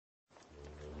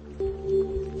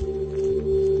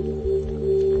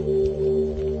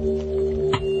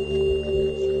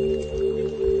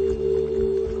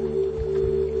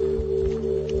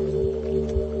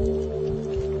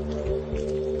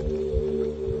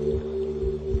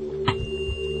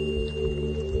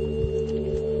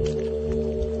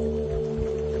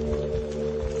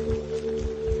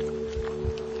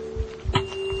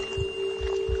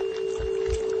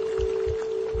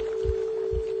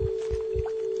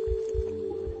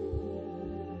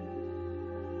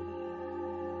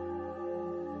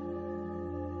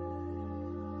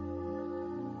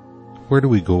Where do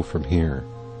we go from here?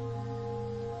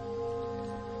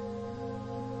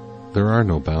 There are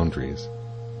no boundaries.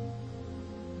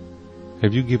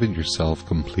 Have you given yourself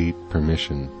complete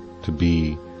permission to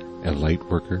be a light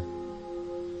worker?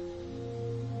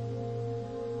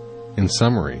 In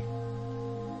summary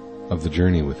of the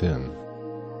journey within,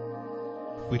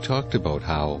 we talked about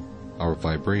how our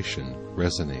vibration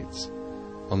resonates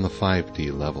on the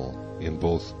 5D level in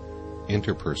both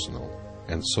interpersonal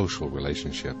and social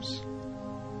relationships.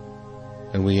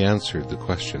 And we answered the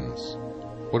questions,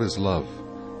 what has love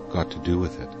got to do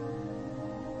with it?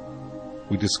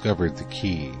 We discovered the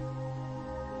key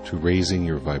to raising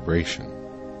your vibration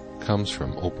comes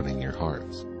from opening your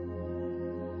hearts.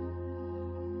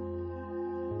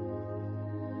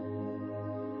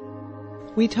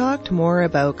 We talked more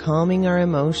about calming our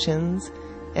emotions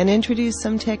and introduced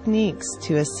some techniques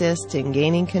to assist in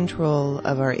gaining control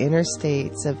of our inner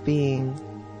states of being.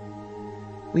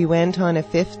 We went on a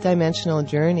 5th dimensional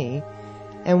journey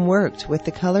and worked with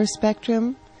the color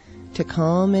spectrum to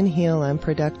calm and heal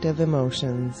unproductive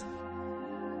emotions.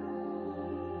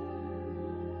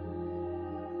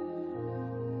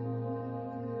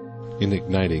 In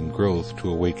igniting growth to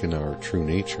awaken our true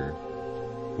nature,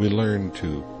 we learn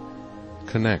to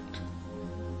connect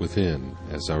within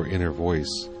as our inner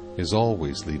voice is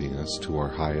always leading us to our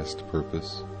highest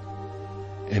purpose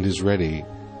and is ready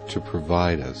to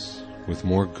provide us with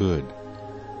more good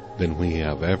than we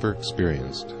have ever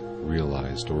experienced,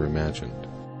 realized, or imagined.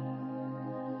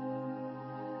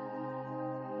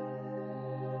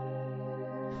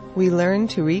 We learned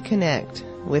to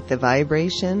reconnect with the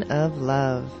vibration of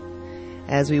love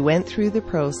as we went through the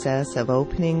process of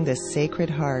opening the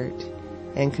sacred heart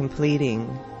and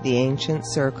completing the ancient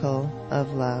circle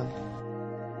of love.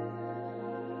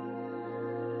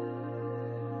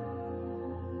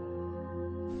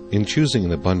 In choosing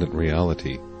an abundant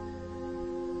reality,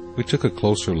 we took a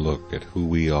closer look at who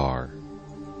we are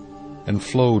and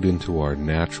flowed into our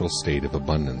natural state of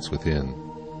abundance within.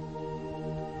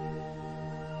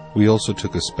 We also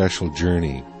took a special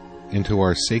journey into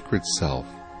our sacred self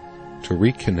to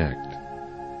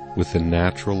reconnect with the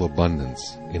natural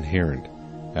abundance inherent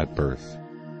at birth.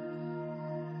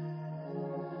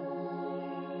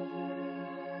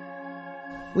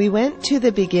 We went to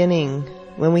the beginning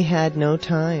when we had no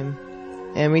time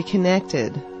and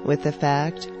reconnected with the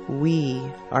fact we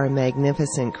are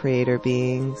magnificent creator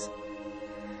beings.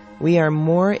 We are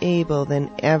more able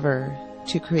than ever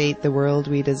to create the world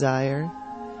we desire,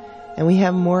 and we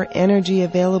have more energy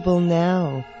available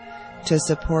now to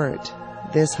support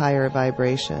this higher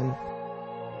vibration.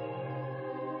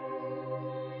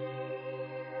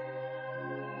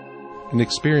 In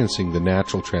experiencing the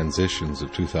natural transitions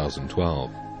of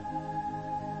 2012,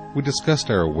 we discussed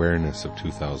our awareness of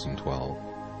 2012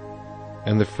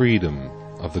 and the freedom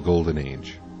of the Golden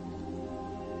Age.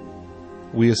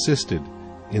 We assisted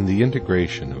in the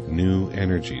integration of new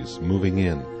energies moving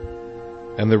in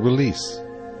and the release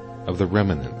of the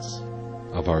remnants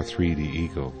of our 3D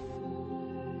ego.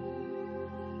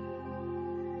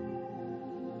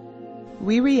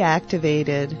 We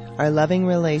reactivated our loving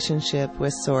relationship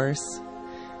with Source,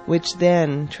 which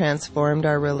then transformed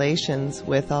our relations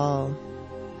with all.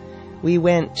 We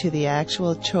went to the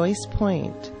actual choice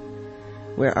point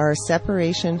where our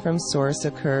separation from Source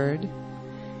occurred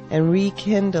and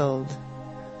rekindled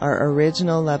our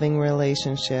original loving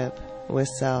relationship with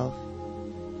Self.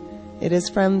 It is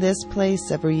from this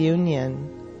place of reunion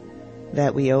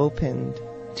that we opened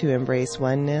to embrace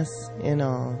oneness in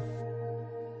all.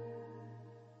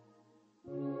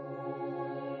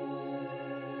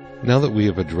 Now that we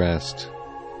have addressed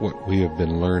what we have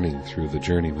been learning through the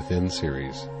Journey Within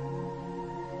series,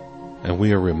 and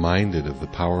we are reminded of the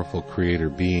powerful creator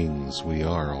beings we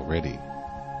are already,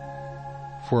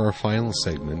 for our final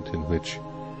segment in which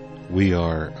we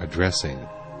are addressing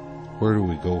where do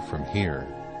we go from here,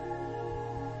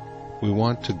 we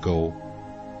want to go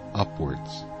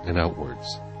upwards and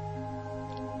outwards.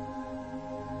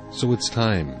 So it's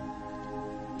time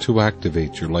to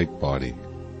activate your light body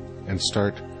and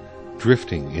start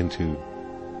drifting into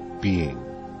being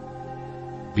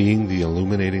the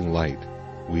illuminating light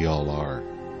we all are.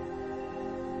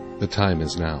 The time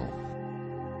is now.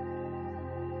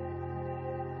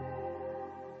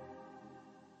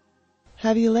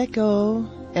 Have you let go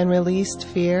and released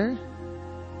fear?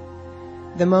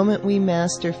 The moment we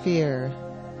master fear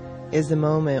is the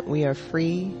moment we are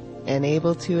free and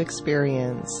able to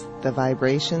experience the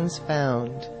vibrations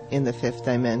found in the 5th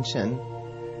dimension.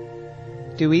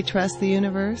 Do we trust the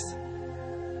universe?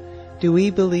 Do we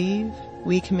believe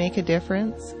we can make a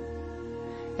difference?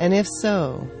 And if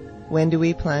so, when do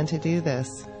we plan to do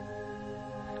this?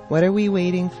 What are we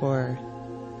waiting for?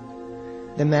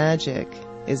 The magic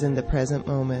is in the present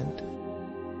moment.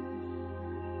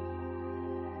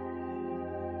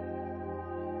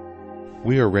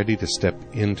 We are ready to step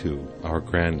into our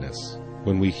grandness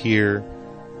when we hear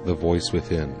the voice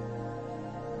within.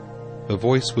 The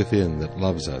voice within that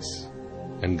loves us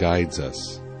and guides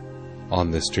us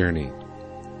on this journey.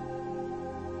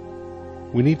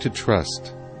 We need to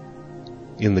trust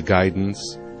in the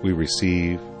guidance we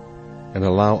receive and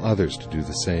allow others to do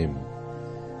the same.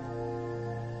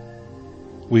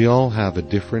 We all have a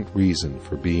different reason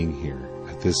for being here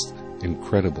at this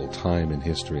incredible time in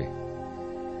history.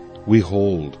 We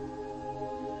hold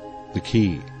the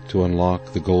key to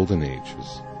unlock the golden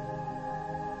ages.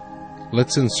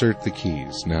 Let's insert the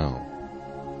keys now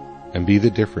and be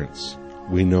the difference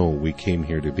we know we came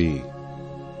here to be.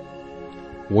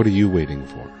 What are you waiting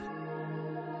for?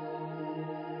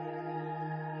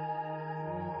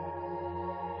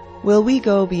 Will we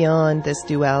go beyond this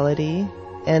duality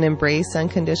and embrace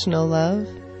unconditional love,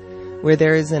 where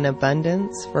there is an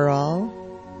abundance for all?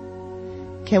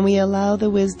 Can we allow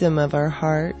the wisdom of our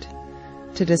heart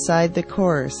to decide the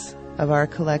course of our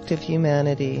collective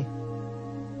humanity?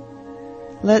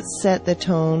 Let's set the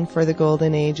tone for the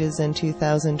golden ages in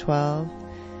 2012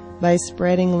 by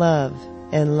spreading love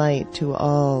and light to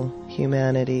all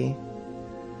humanity.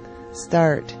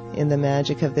 Start in the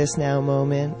magic of this now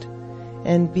moment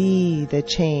and be the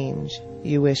change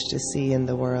you wish to see in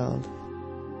the world.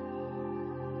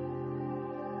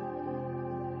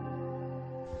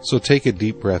 So take a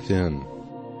deep breath in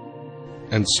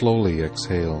and slowly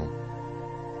exhale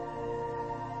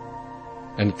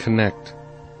and connect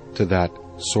to that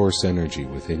source energy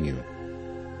within you.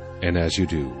 And as you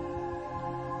do,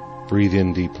 breathe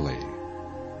in deeply.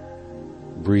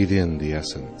 Breathe in the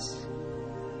essence.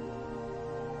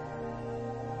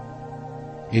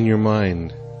 In your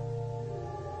mind,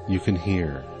 you can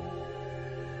hear,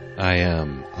 I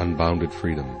am unbounded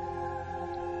freedom.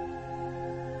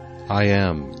 I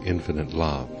am infinite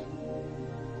love.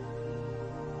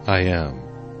 I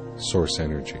am source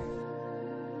energy.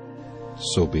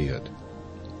 So be it.